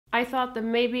I thought that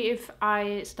maybe if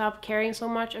I stop caring so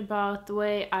much about the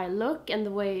way I look and the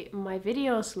way my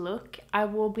videos look, I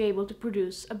will be able to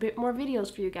produce a bit more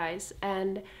videos for you guys.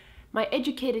 And my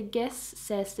educated guess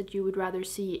says that you would rather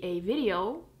see a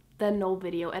video than no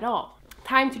video at all.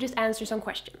 Time to just answer some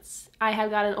questions. I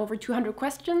have gotten over 200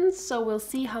 questions, so we'll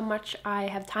see how much I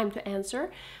have time to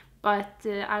answer. But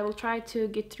I will try to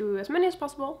get through as many as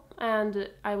possible, and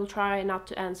I will try not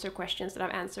to answer questions that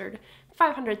I've answered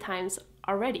 500 times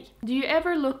already. Do you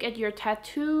ever look at your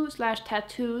tattoos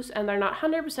and are not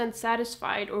 100%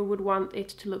 satisfied or would want it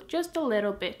to look just a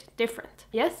little bit different?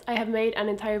 Yes, I have made an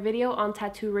entire video on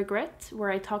tattoo regret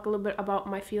where I talk a little bit about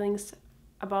my feelings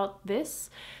about this,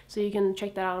 so you can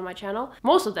check that out on my channel.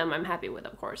 Most of them I'm happy with,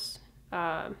 of course.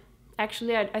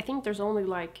 Actually, I think there's only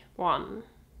like one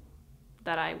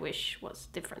that I wish was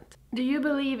different. Do you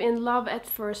believe in love at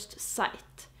first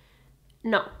sight?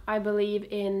 No, I believe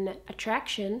in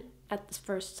attraction at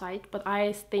first sight, but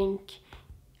I think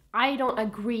I don't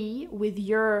agree with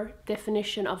your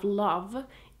definition of love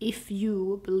if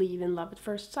you believe in love at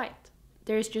first sight.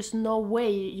 There's just no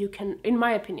way you can, in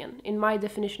my opinion, in my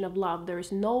definition of love, there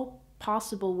is no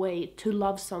possible way to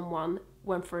love someone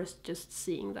when first just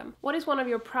seeing them. What is one of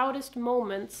your proudest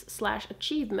moments /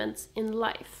 achievements in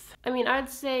life? I mean, I'd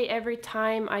say every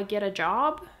time I get a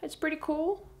job, it's pretty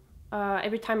cool.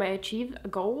 Every time I achieve a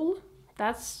goal,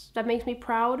 that makes me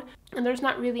proud. And there's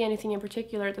not really anything in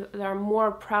particular that I'm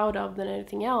more proud of than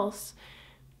anything else,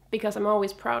 because I'm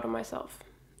always proud of myself.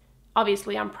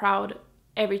 Obviously, I'm proud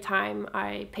every time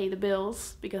I pay the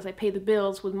bills, because I pay the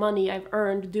bills with money I've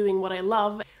earned doing what I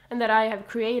love and that I have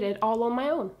created all on my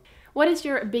own. What is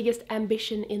your biggest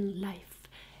ambition in life?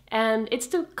 And it's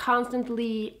to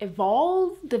constantly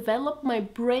evolve, develop my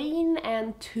brain,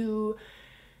 and to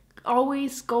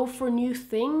always go for new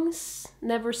things,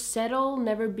 never settle,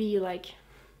 never be like,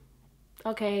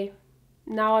 okay,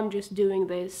 now I'm just doing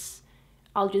this,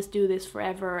 I'll just do this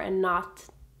forever and not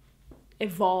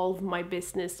evolve my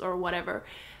business or whatever.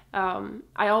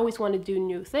 I always want to do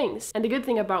new things. And the good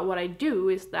thing about what I do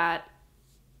is that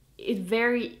it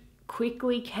very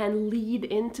quickly can lead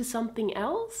into something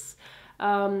else.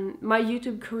 My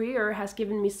YouTube career has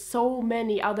given me so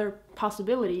many other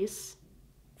possibilities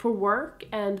for work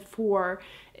and for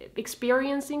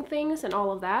experiencing things and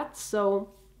all of that.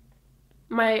 So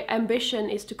my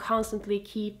ambition is to constantly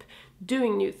keep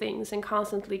doing new things and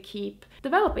constantly keep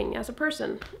developing as a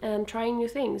person and trying new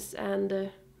things and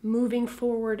moving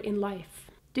forward in life.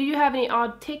 Do you have any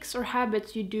odd tics or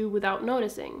habits you do without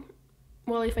noticing?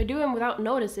 Well, if I do them without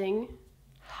noticing,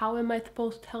 how am I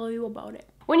supposed to tell you about it?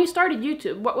 When you started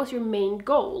YouTube, what was your main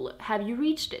goal? Have you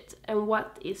reached it? And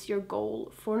what is your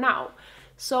goal for now?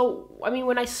 So, I mean,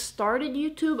 when I started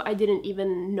YouTube, I didn't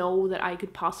even know that I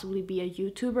could possibly be a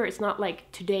YouTuber. It's not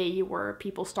like today where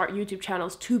people start YouTube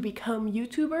channels to become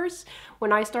YouTubers.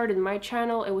 When I started my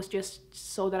channel, it was just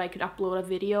so that I could upload a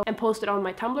video and post it on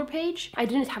my Tumblr page. I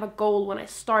didn't have a goal when I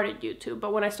started YouTube,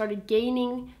 but when I started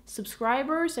gaining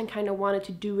subscribers and kind of wanted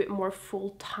to do it more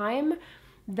full time,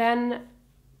 then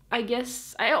I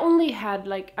guess I've only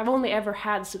ever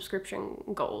had subscription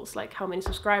goals, like how many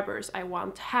subscribers I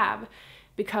want to have,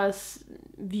 because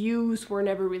views were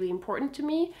never really important to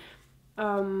me,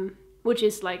 which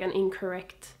is like an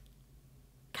incorrect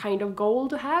kind of goal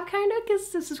to have, kind of, because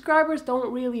the subscribers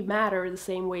don't really matter the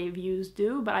same way views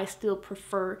do, but I still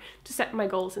prefer to set my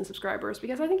goals in subscribers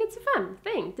because I think it's a fun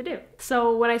thing to do.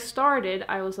 So when I started,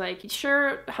 I was like,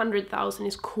 sure, 100,000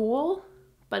 is cool,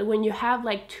 but when you have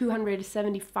like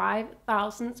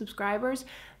 275,000 subscribers,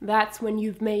 that's when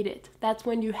you've made it. That's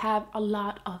when you have a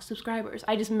lot of subscribers.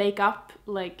 I just make up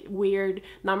like weird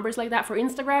numbers like that. For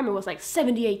Instagram, it was like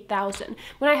 78,000.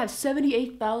 When I have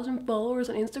 78,000 followers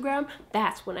on Instagram,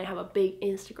 that's when I have a big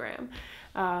Instagram.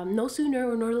 No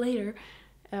sooner nor later.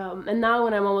 And now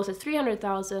when I'm almost at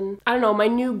 300,000, I don't know, my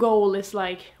new goal is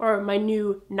like, or my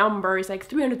new number is like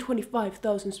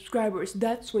 325,000 subscribers.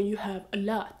 That's when you have a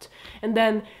lot. And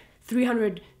then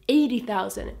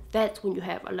 380,000, that's when you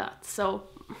have a lot. So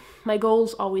my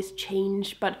goals always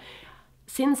change, but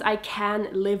since I can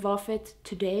live off it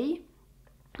today,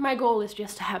 my goal is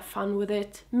just to have fun with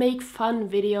it, make fun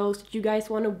videos that you guys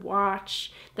want to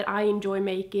watch, that I enjoy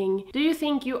making. Do you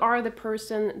think you are the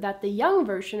person that the young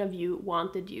version of you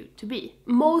wanted you to be?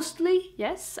 Mostly,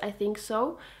 yes, I think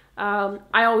so. I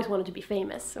always wanted to be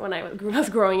famous when I was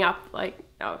growing up. Like,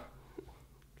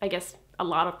 I guess a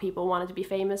lot of people wanted to be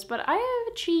famous, but I have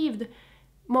achieved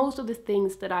most of the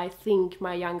things that I think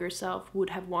my younger self would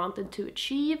have wanted to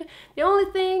achieve. The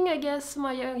only thing I guess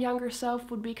my younger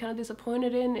self would be kind of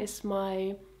disappointed in is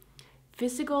my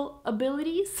physical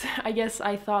abilities. I guess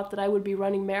I thought that I would be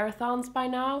running marathons by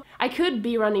now. I could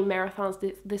be running marathons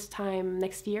this time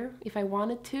next year if I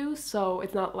wanted to, so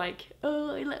it's not like,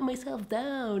 oh, I let myself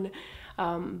down.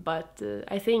 But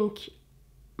I think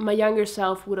my younger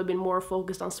self would have been more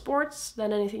focused on sports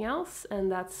than anything else,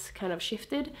 and that's kind of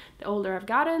shifted the older I've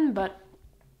gotten, but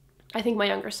I think my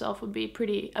younger self would be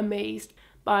pretty amazed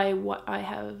by what I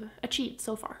have achieved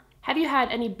so far. Have you had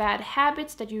any bad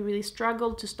habits that you really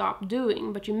struggled to stop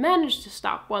doing, but you managed to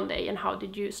stop one day, and how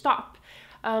did you stop?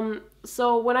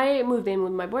 So when I moved in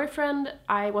with my boyfriend,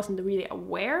 I wasn't really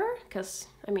aware, because,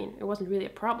 I mean, it wasn't really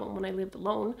a problem when I lived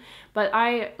alone, but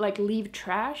I like leave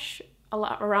trash a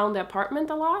lot around the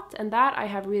apartment a lot, and that I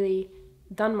have really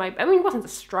done I mean, it wasn't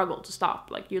a struggle to stop,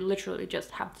 like you literally just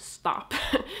have to stop.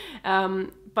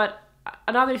 But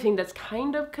another thing that's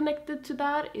kind of connected to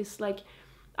that is like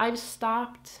I've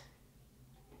stopped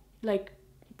like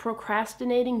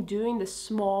procrastinating doing the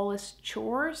smallest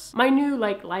chores. My new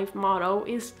like life motto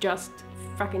is just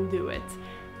fucking do it.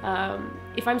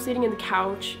 If I'm sitting in the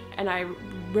couch and I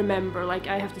remember like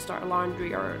I have to start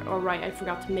laundry, or right, I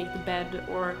forgot to make the bed,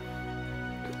 or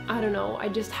I don't know, I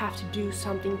just have to do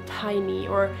something tiny,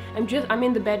 or I'm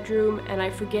in the bedroom and I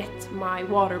forget my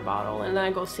water bottle and then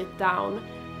I go sit down.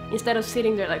 Instead of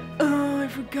sitting there like, oh, I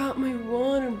forgot my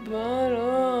water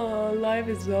bottle, life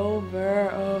is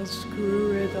over, oh,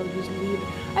 screw it, I'll just leave it.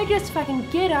 I just fucking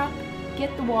get up,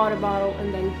 get the water bottle,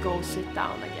 and then go sit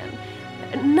down again.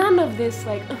 And none of this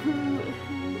like,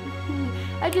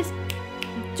 I just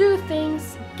do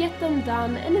things, get them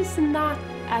done, and it's not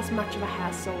as much of a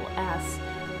hassle as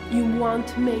you want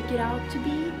to make it out to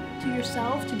be to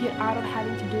yourself, to get out of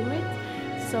having to do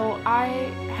it. So I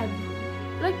have,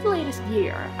 like the latest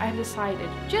year, I have decided,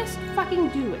 just fucking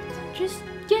do it. Just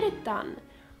get it done.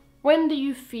 When do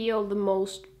you feel the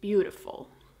most beautiful?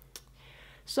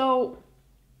 So,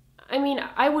 I mean,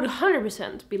 I would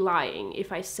 100% be lying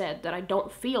if I said that I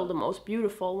don't feel the most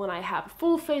beautiful when I have a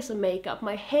full face of makeup,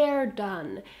 my hair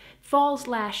done, false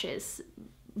lashes,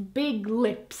 big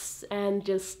lips, and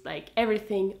just like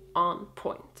everything on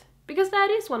point. Because that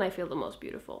is when I feel the most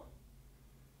beautiful.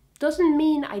 Doesn't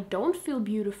mean I don't feel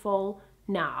beautiful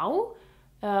now,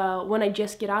 when I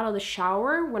just get out of the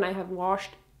shower, when I have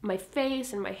washed my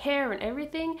face and my hair and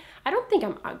everything. I don't think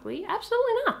I'm ugly,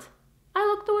 absolutely not. I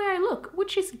look the way I look,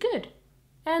 which is good.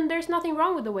 And there's nothing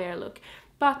wrong with the way I look.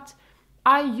 But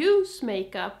I use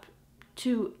makeup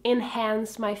to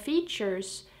enhance my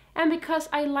features and because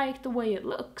I like the way it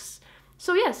looks.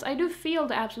 So yes, I do feel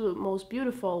the absolute most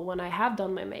beautiful when I have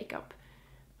done my makeup.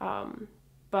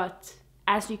 But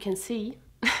as you can see,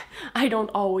 I don't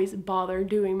always bother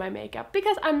doing my makeup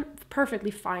because I'm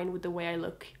perfectly fine with the way I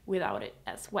look without it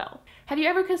as well. Have you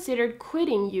ever considered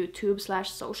quitting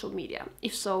YouTube/social media?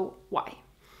 If so, why?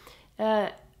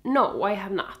 No, I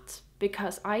have not,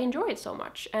 because I enjoy it so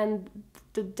much, and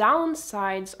the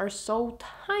downsides are so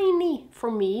tiny for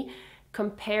me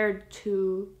compared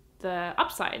to the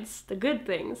upsides, the good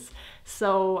things.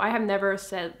 So I have never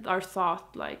said or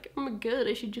thought like, oh my god,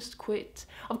 I should just quit.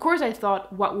 Of course I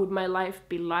thought, what would my life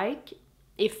be like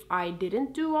if I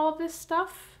didn't do all of this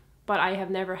stuff? But I have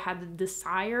never had the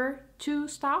desire to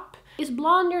stop. Is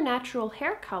blonde your natural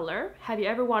hair color? Have you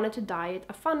ever wanted to dye it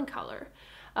a fun color?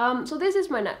 So this is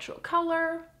my natural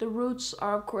color. The roots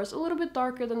are of course a little bit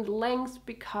darker than the length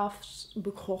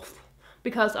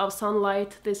because of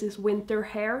sunlight. This is winter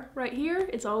hair right here.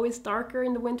 It's always darker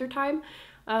in the winter time.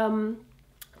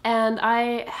 And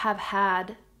I have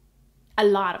had a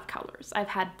lot of colors. I've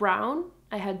had brown,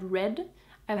 I had red,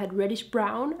 I've had reddish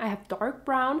brown, I have dark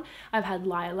brown, I've had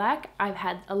lilac, I've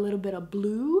had a little bit of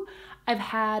blue, I've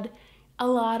had a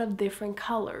lot of different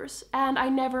colors, and I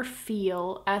never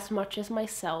feel as much as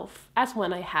myself as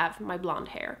when I have my blonde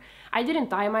hair. I didn't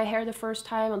dye my hair the first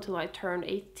time until I turned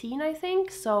 18, I think,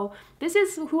 so this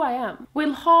is who I am.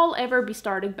 Will haul ever be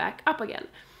started back up again?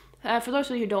 For those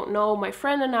of you who don't know, my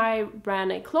friend and I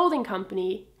ran a clothing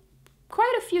company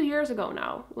quite a few years ago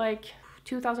now, like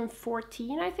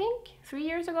 2014, I think, 3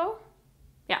 years ago?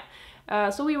 Yeah.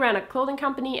 So we ran a clothing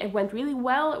company, it went really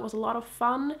well, it was a lot of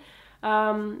fun.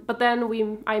 But then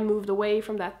I moved away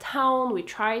from that town. We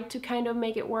tried to kind of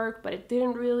make it work, but it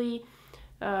didn't really,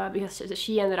 because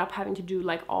she ended up having to do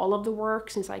like all of the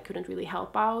work since I couldn't really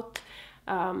help out.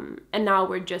 And now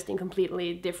we're just in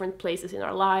completely different places in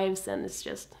our lives, and it's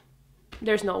just,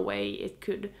 there's no way it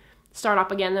could start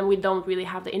up again, and we don't really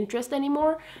have the interest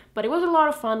anymore. But it was a lot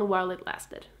of fun while it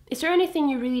lasted. Is there anything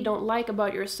you really don't like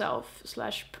about yourself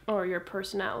or your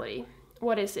personality?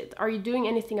 What is it? Are you doing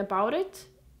anything about it?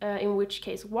 In which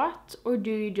case what, or do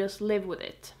you just live with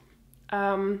it?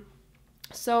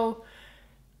 So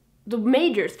the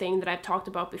major thing that I've talked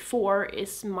about before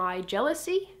is my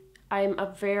jealousy. I'm a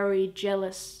very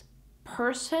jealous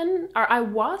person, or I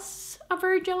was a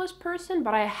very jealous person,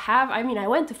 but I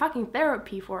went to fucking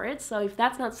therapy for it, so if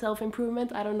that's not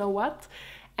self-improvement, I don't know what.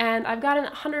 And I've gotten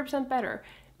 100% better.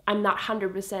 I'm not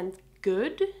 100%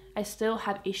 good, I still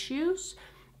have issues,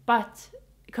 but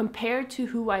compared to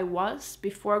who I was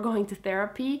before going to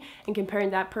therapy and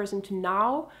comparing that person to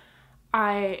now,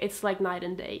 it's like night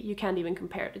and day. You can't even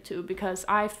compare the two, because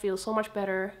I feel so much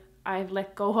better. I've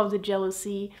let go of the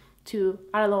jealousy to,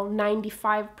 I don't know,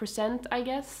 95%, I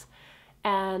guess,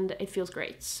 and it feels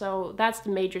great. So that's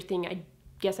the major thing I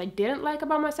guess I didn't like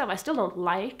about myself. I still don't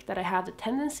like that I have the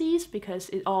tendencies, because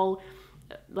it all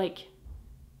like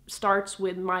starts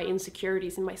with my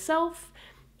insecurities in myself.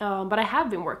 But I have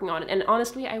been working on it, and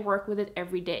honestly, I work with it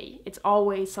every day. It's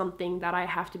always something that I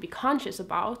have to be conscious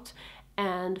about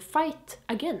and fight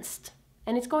against,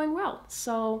 and it's going well.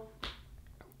 So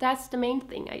that's the main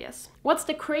thing, I guess. What's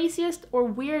the craziest or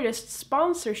weirdest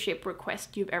sponsorship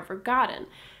request you've ever gotten?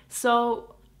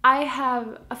 So I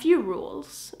have a few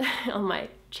rules on my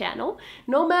channel.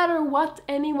 No matter what,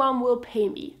 anyone will pay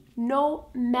me. No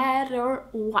matter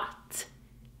what.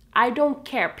 I don't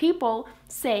care. People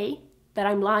say that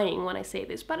I'm lying when I say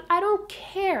this, but I don't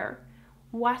care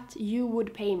what you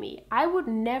would pay me. I would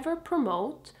never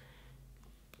promote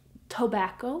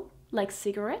tobacco, like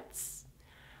cigarettes,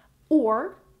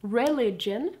 or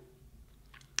religion,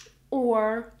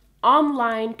 or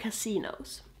online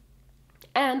casinos.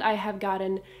 And I have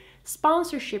gotten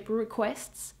sponsorship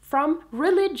requests from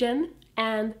religion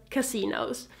and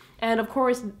casinos. And of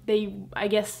course, I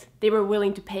guess they were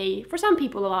willing to pay, for some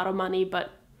people, a lot of money,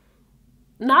 but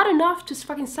not enough to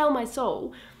fucking sell my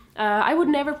soul. I would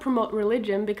never promote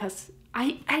religion because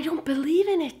I don't believe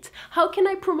in it. How can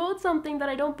I promote something that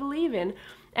I don't believe in?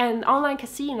 And online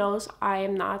casinos, I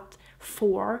am not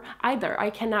for either. I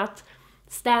cannot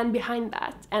stand behind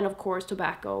that. And of course,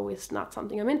 tobacco is not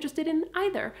something I'm interested in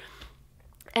either.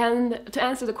 And to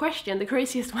answer the question, the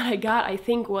craziest one I got, I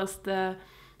think, was the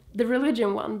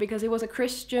religion one, because it was a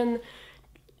Christian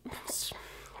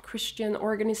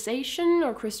organization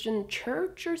or Christian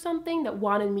church or something that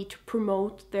wanted me to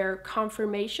promote their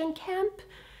confirmation camp.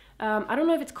 I don't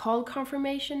know if it's called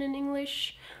confirmation in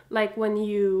English, like when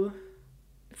you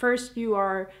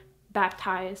are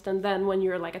baptized, and then when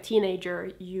you're like a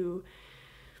teenager, you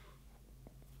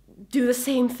do the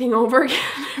same thing over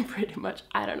again, pretty much.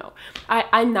 I don't know.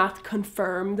 I'm not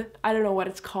confirmed. I don't know what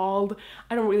it's called.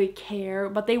 I don't really care,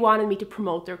 but they wanted me to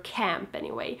promote their camp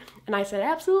anyway. And I said,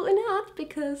 absolutely not,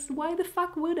 because why the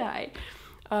fuck would I?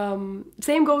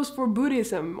 Same goes for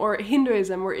Buddhism or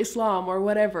Hinduism or Islam or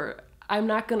whatever. I'm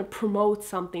not gonna promote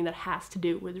something that has to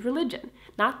do with religion.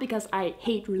 Not because I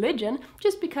hate religion,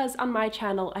 just because on my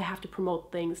channel I have to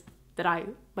promote things that I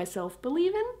myself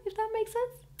believe in, if that makes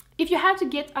sense. If you had to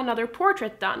get another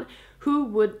portrait done, who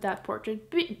would that portrait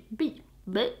be?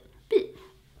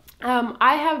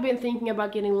 I have been thinking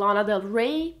about getting Lana Del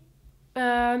Rey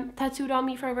tattooed on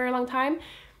me for a very long time.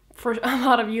 For a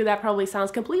lot of you, that probably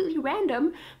sounds completely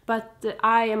random, but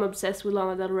I am obsessed with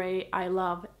Lana Del Rey. I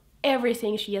love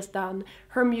everything she has done.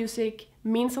 Her music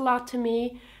means a lot to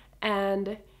me,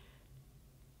 and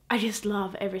I just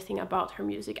love everything about her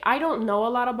music. I don't know a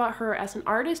lot about her as an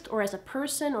artist or as a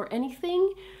person or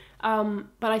anything,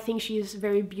 but I think she is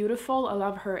very beautiful. I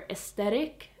love her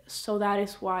aesthetic, so that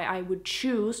is why I would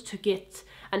choose to get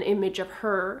an image of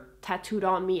her tattooed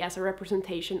on me as a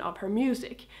representation of her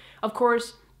music. Of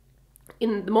course,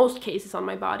 in the most cases on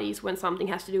my bodies, when something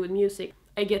has to do with music,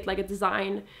 I get like a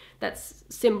design that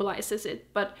symbolizes it.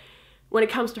 But when it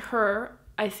comes to her,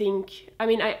 I think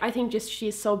just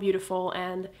she's so beautiful,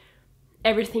 and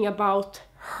everything about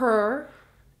her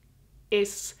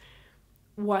is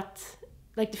what,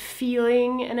 like the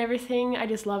feeling and everything, I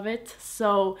just love it.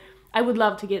 So I would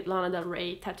love to get Lana Del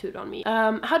Rey tattooed on me.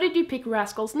 How did you pick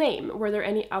Rascal's name? Were there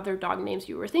any other dog names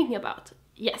you were thinking about?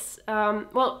 Yes,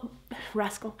 well,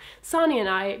 Rascal. Sonny and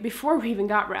I, before we even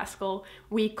got Rascal,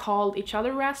 we called each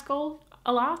other Rascal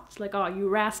a lot, like, oh, you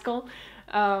rascal.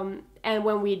 And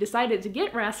when we decided to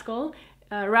get Rascal,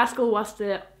 Rascal was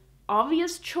the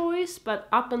obvious choice, but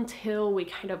up until we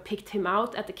kind of picked him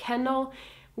out at the kennel,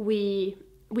 we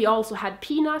also had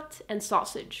Peanut and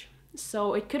Sausage.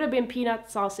 So it could have been Peanut,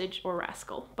 Sausage, or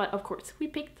Rascal, but of course we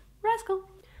picked Rascal.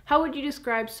 How would you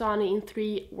describe Sonny in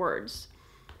 3 words?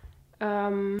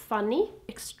 Funny,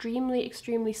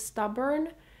 extremely stubborn,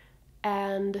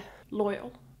 and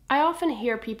loyal. I often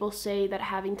hear people say that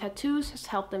having tattoos has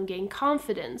helped them gain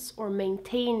confidence or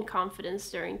maintain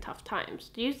confidence during tough times.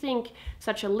 Do you think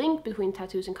such a link between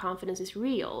tattoos and confidence is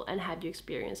real, and have you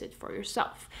experienced it for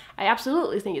yourself? I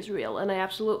absolutely think it's real, and I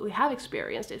absolutely have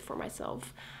experienced it for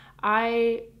myself.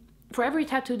 For every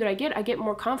tattoo that I get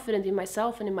more confident in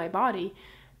myself and in my body.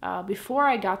 Before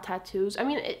I got tattoos, I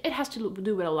mean, it has to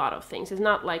do with a lot of things. It's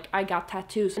not like I got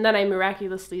tattoos and then I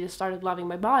miraculously just started loving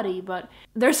my body, but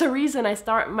there's a reason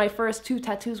my first 2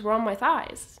 tattoos were on my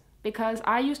thighs, because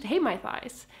I used to hate my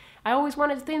thighs. I always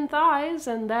wanted thin thighs,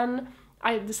 and then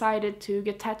I decided to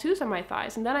get tattoos on my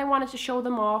thighs, and then I wanted to show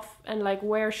them off and like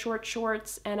wear short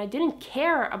shorts, and I didn't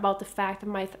care about the fact that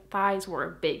my thighs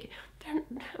were big.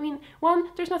 I mean,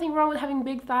 1, there's nothing wrong with having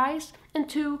big thighs, and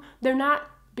 2, they're not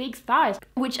big thighs,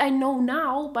 which I know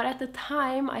now, but at the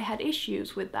time I had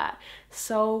issues with that.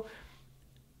 So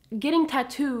getting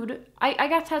tattooed, I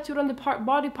got tattooed on the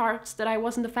body parts that I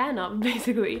wasn't a fan of,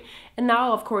 basically. And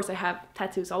now, of course, I have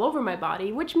tattoos all over my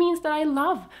body, which means that I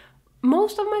love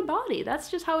most of my body.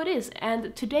 That's just how it is.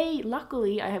 And today,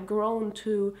 luckily, I have grown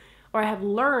to, or I have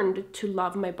learned to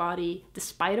love my body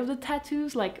despite of the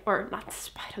tattoos, or not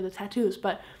despite of the tattoos,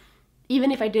 but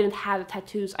even if I didn't have the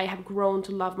tattoos, I have grown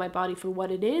to love my body for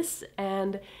what it is,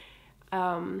 and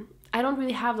I don't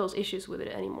really have those issues with it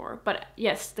anymore. But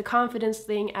yes, the confidence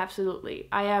thing, absolutely.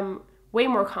 I am way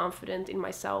more confident in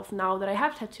myself now that I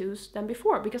have tattoos than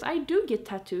before, because I do get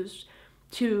tattoos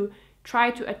to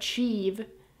try to achieve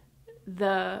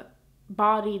the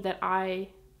body that I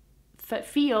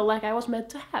feel like I was meant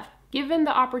to have. Given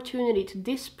the opportunity to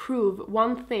disprove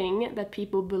one thing that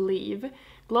people believe,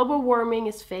 global warming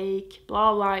is fake,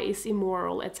 blah blah is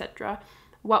immoral, etc.,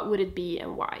 what would it be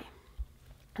and why?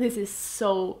 This is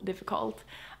so difficult.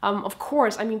 Of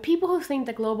course, I mean, people who think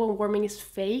that global warming is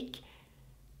fake,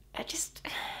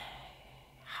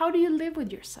 how do you live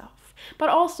with yourself? But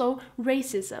also,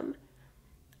 racism.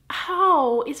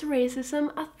 How is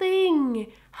racism a thing?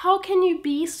 How can you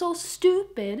be so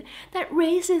stupid that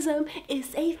racism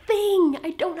is a thing?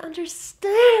 I don't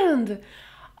understand.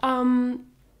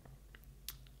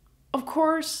 Of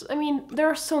course, I mean, there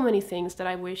are so many things that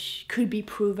I wish could be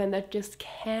proven that just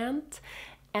can't,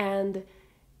 and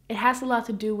it has a lot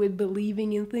to do with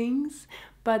believing in things,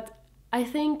 but I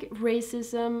think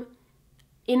racism,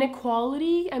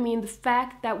 inequality, I mean, the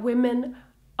fact that women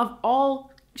of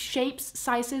all shapes,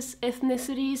 sizes,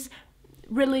 ethnicities,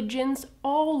 religions,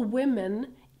 all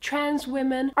women, trans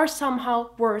women, are somehow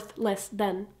worth less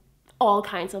than all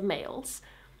kinds of males.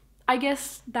 I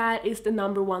guess that is the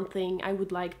 #1 thing I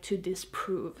would like to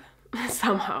disprove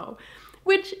somehow,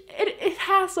 which it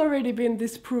has already been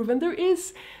disproven. There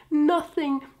is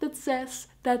nothing that says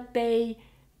that the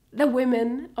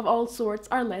women of all sorts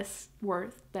are less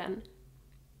worth than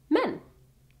men.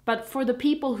 But for the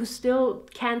people who still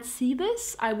can't see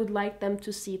this, I would like them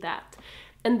to see that.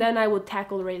 And then I would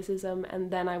tackle racism,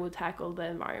 and then I would tackle the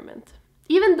environment.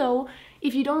 Even though,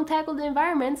 if you don't tackle the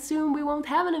environment, soon we won't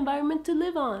have an environment to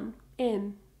live on,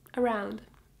 around.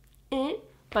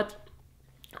 But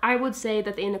I would say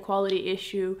that the inequality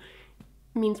issue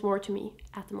means more to me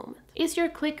at the moment. Is your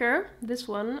clicker, this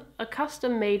one, a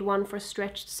custom-made one for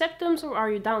stretched septums, or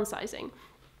are you downsizing?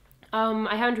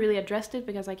 I haven't really addressed it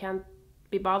because I can't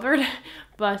be bothered,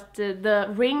 but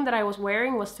the ring that I was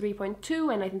wearing was 3.2,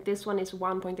 and I think this one is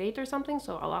 1.8 or something,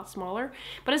 so a lot smaller.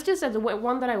 But it's just that the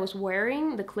one that I was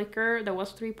wearing, the clicker that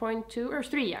was 3.2, or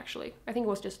 3 actually, I think it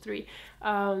was just 3,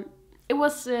 it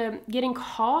was getting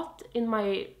caught in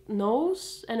my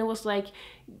nose, and it was like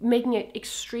making it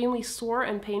extremely sore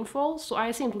and painful, so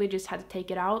I simply just had to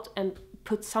take it out and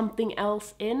put something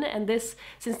else in. And this,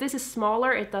 since this is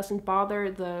smaller, it doesn't bother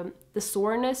the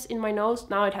soreness in my nose.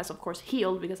 Now it has of course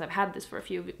healed because I've had this for a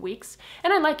few weeks,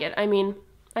 and I like it. I mean,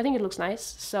 I think it looks nice,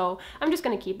 so I'm just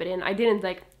gonna keep it in. I didn't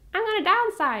like, I'm gonna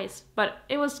downsize, but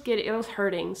it was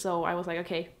hurting, so I was like,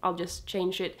 okay, I'll just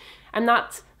change it. I'm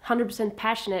not 100%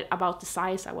 passionate about the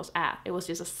size I was at. It was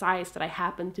just a size that I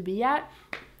happened to be at,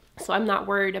 so I'm not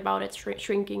worried about it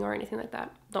shrinking or anything like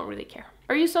that. Don't really care.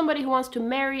 Are you somebody who wants to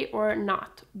marry or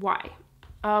not? Why?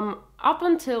 Up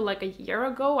until like a year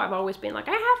ago, I've always been like,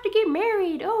 I have to get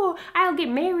married. Oh, I'll get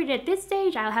married at this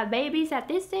stage. I'll have babies at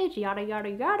this stage, yada, yada,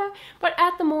 yada. But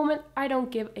at the moment, I don't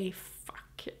give a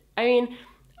fuck. I mean,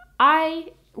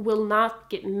 I will not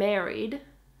get married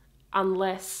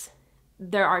unless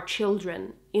there are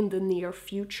children in the near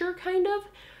future, kind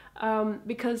of.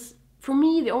 Because for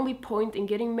me, the only point in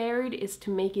getting married is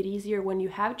to make it easier when you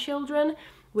have children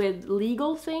with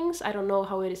legal things. I don't know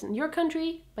how it is in your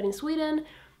country, but in Sweden,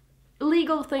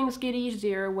 legal things get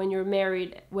easier when you're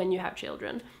married, when you have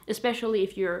children, especially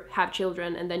if you have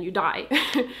children and then you die.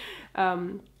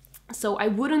 So I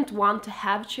wouldn't want to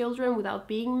have children without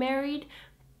being married,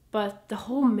 but the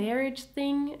whole marriage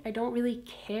thing, I don't really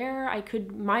care.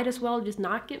 Might as well just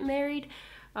not get married.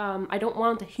 I don't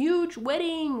want a huge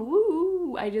wedding,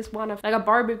 woo! I just want like a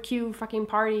barbecue fucking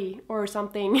party or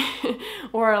something,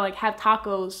 or like have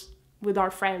tacos with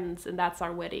our friends and that's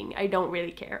our wedding. I don't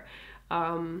really care.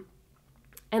 And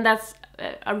that's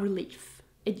a relief.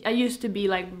 I used to be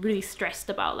like really stressed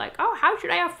about like, oh, how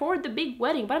should I afford the big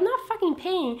wedding? But I'm not fucking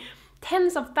paying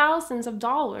tens of thousands of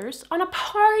dollars on a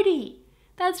party.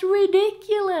 That's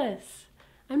ridiculous.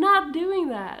 I'm not doing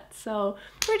that. So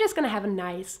we're just gonna have a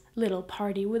nice little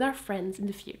party with our friends in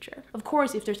the future. Of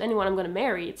course, if there's anyone I'm gonna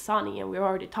marry, it's Sonny, and we've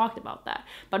already talked about that.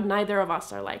 But neither of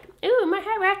us are like, ooh,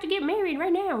 we have to get married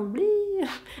right now.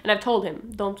 And I've told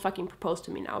him, don't fucking propose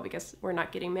to me now because we're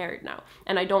not getting married now.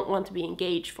 And I don't want to be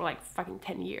engaged for like fucking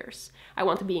 10 years. I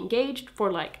want to be engaged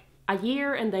for like a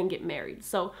year and then get married.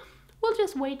 So we'll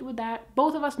just wait with that.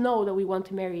 Both of us know that we want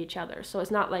to marry each other. So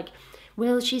it's not like,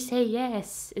 will she say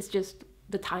yes? It's just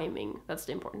the timing. That's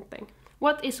the important thing.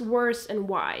 What is worse and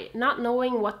why? Not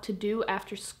knowing what to do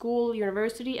after school,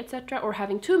 university, etc., or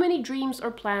having too many dreams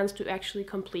or plans to actually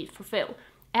fulfill.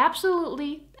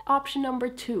 Absolutely option number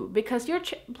 2, because your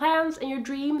plans and your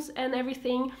dreams and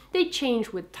everything, they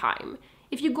change with time.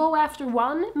 If you go after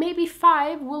one, maybe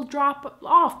 5 will drop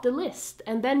off the list,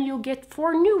 and then you'll get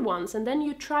 4 new ones, and then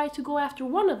you try to go after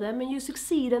one of them and you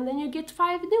succeed, and then you get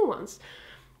 5 new ones.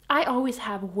 I always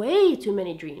have way too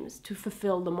many dreams to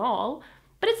fulfill them all,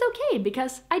 but it's okay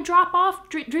because I drop off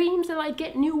dreams and I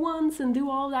get new ones and do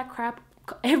all that crap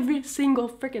every single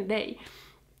freaking day.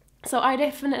 So I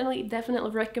definitely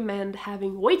recommend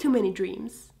having way too many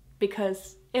dreams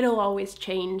because it'll always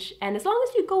change, and as long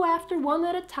as you go after one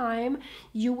at a time,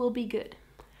 you will be good.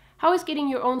 How has getting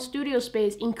your own studio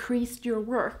space increased your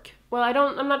work? Well,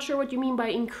 I'm not sure what you mean by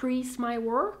increase my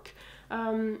work.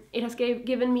 It has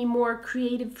given me more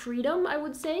creative freedom, I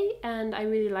would say, and I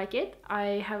really like it.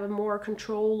 I have more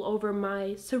control over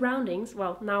my surroundings.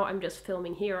 Well, now I'm just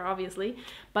filming here, obviously,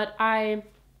 but I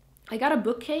got a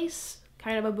bookcase,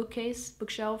 kind of a bookcase,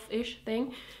 bookshelf-ish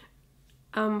thing,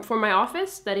 for my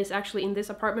office that is actually in this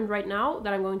apartment right now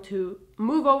that I'm going to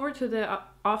move over to the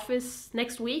office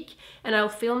next week, and I'll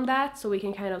film that so we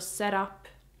can kind of set up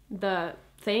the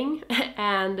thing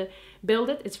and build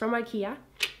it. It's from IKEA.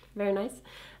 Very nice.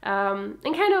 And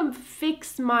kind of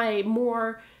fix my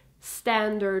more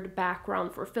standard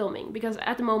background for filming, because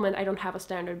at the moment I don't have a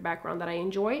standard background that I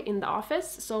enjoy in the office,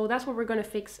 so that's what we're gonna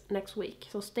fix next week.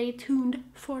 So stay tuned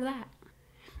for that.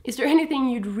 Is there anything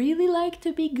you'd really like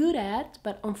to be good at,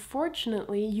 but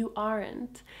unfortunately you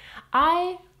aren't?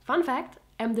 Fun fact,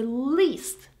 am the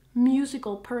least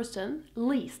musically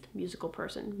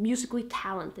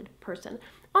talented person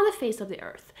on the face of the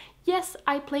earth. Yes,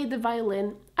 I played the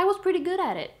violin. I was pretty good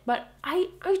at it, but I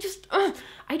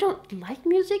don't like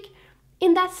music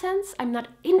in that sense. I'm not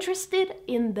interested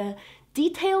in the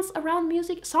details around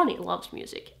music. Sonny loves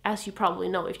music, as you probably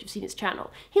know if you've seen his channel.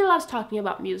 He loves talking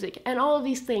about music and all of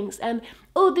these things, and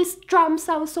oh, this drum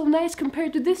sounds so nice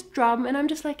compared to this drum, and I'm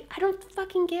just like, I don't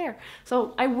fucking care.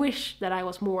 So I wish that I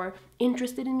was more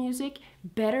interested in music,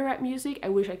 better at music. I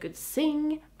wish I could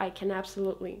sing. I can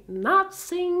absolutely not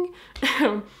sing.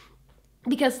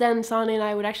 Because then Sonny and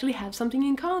I would actually have something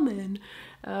in common.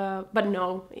 But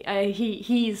no,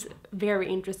 he's very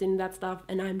interested in that stuff,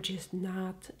 and I'm just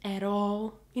not at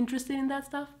all interested in that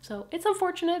stuff. So it's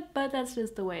unfortunate, but that's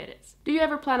just the way it is. Do you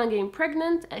ever plan on getting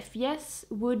pregnant? If yes,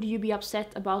 would you be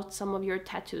upset about some of your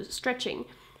tattoos stretching?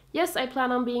 Yes, I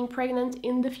plan on being pregnant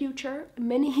in the future,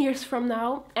 many years from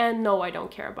now, and no, I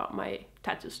don't care about my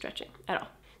tattoos stretching at all.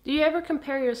 Do you ever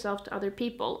compare yourself to other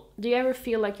people? Do you ever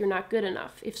feel like you're not good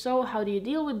enough? If so, how do you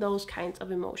deal with those kinds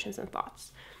of emotions and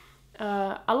thoughts?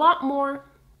 A lot more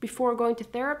before going to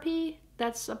therapy.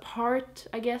 That's a part,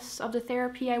 I guess, of the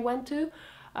therapy I went to.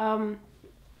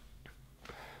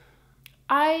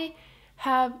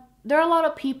 There are a lot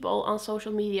of people on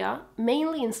social media,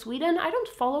 mainly in Sweden. I don't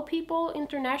follow people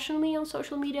internationally on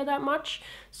social media that much,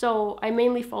 so I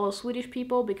mainly follow Swedish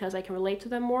people because I can relate to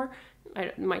them more.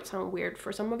 It might sound weird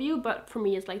for some of you, but for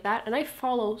me it's like that. And I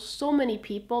follow so many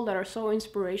people that are so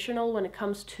inspirational when it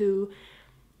comes to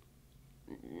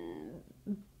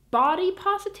body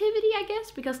positivity, I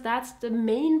guess, because that's the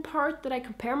main part that I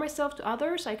compare myself to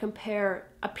others. I compare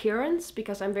appearance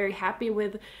because I'm very happy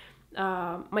with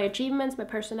my achievements, my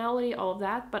personality, all of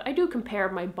that, but I do compare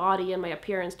my body and my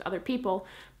appearance to other people.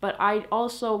 But I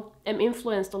also am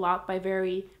influenced a lot by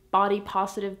very body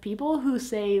positive people who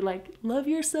say like, love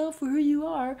yourself for who you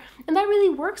are. And that really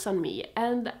works on me.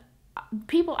 And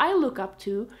people I look up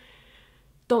to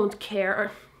don't care,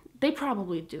 or they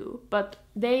probably do, but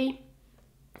they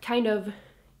kind of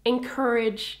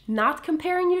encourage not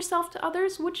comparing yourself to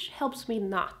others, which helps me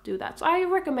not do that. So I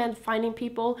recommend finding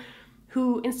people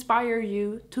who inspire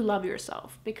you to love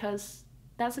yourself, because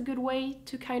that's a good way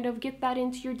to kind of get that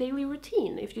into your daily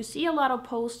routine. If you see a lot of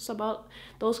posts about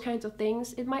those kinds of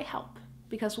things, it might help,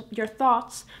 because your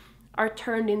thoughts are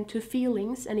turned into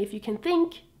feelings, and if you can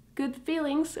think good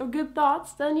feelings or good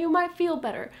thoughts, then you might feel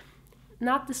better.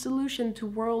 Not the solution to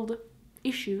world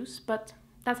issues, but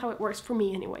that's how it works for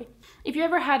me anyway. If you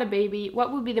ever had a baby,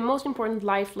 what would be the most important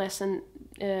life lesson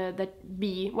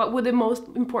what would the most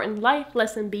important life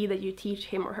lesson be that you teach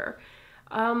him or her?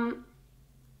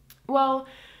 Well,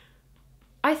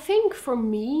 I think for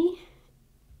me,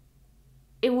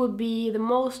 it would be the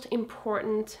most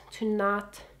important to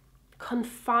not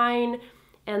confine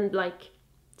and like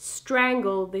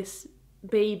strangle this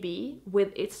baby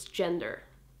with its gender.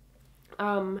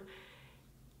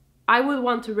 I would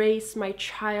want to raise my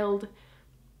child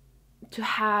to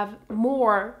have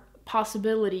more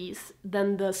possibilities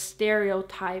than the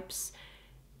stereotypes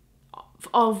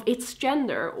of its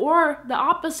gender, or the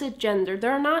opposite gender.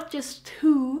 There are not just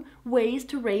two ways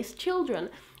to raise children.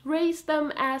 Raise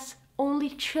them as only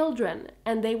children,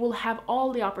 and they will have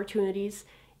all the opportunities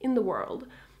in the world.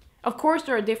 Of course,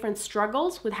 there are different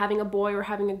struggles with having a boy or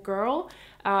having a girl,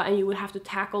 and you would have to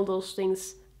tackle those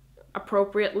things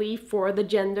appropriately for the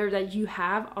gender that you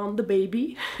have on the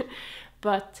baby.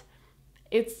 But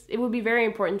it would be very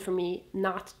important for me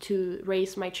not to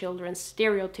raise my children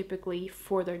stereotypically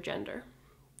for their gender.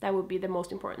 That would be the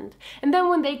most important. And then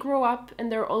when they grow up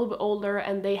and they're a little bit older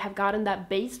and they have gotten that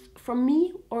base from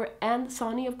me and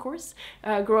Sonny, of course,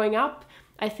 growing up,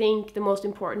 I think the most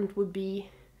important would be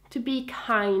to be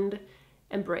kind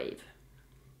and brave.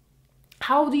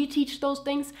 How do you teach those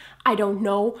things? I don't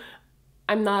know.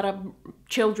 I'm not a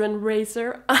children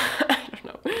raiser. I don't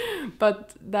know.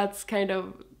 But that's kind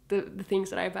of the things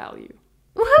that I value.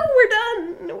 Well, we're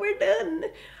done.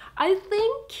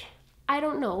 I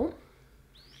don't know.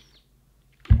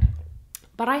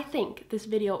 But I think this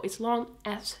video is long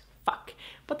as fuck.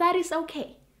 But that is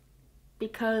okay,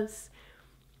 because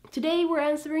today we're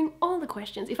answering all the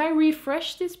questions. If I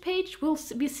refresh this page, we'll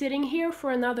be sitting here for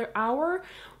another hour,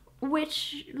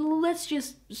 which let's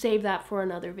just save that for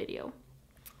another video.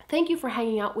 Thank you for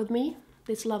hanging out with me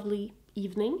this lovely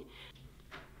evening.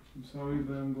 I'm sorry,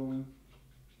 but I'm going.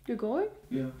 You're going?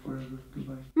 Yeah, forever.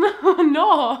 Goodbye.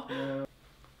 No!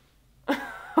 Yeah.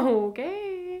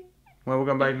 Okay. When we're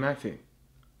going to buy Maxi?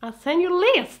 I'll send you a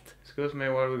list. Excuse me,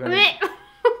 what are we going to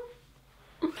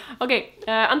do? Okay,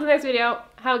 until next video.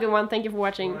 Have a good one. Thank you for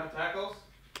watching. Want to have tacos?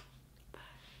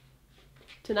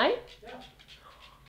 Tonight? Yeah.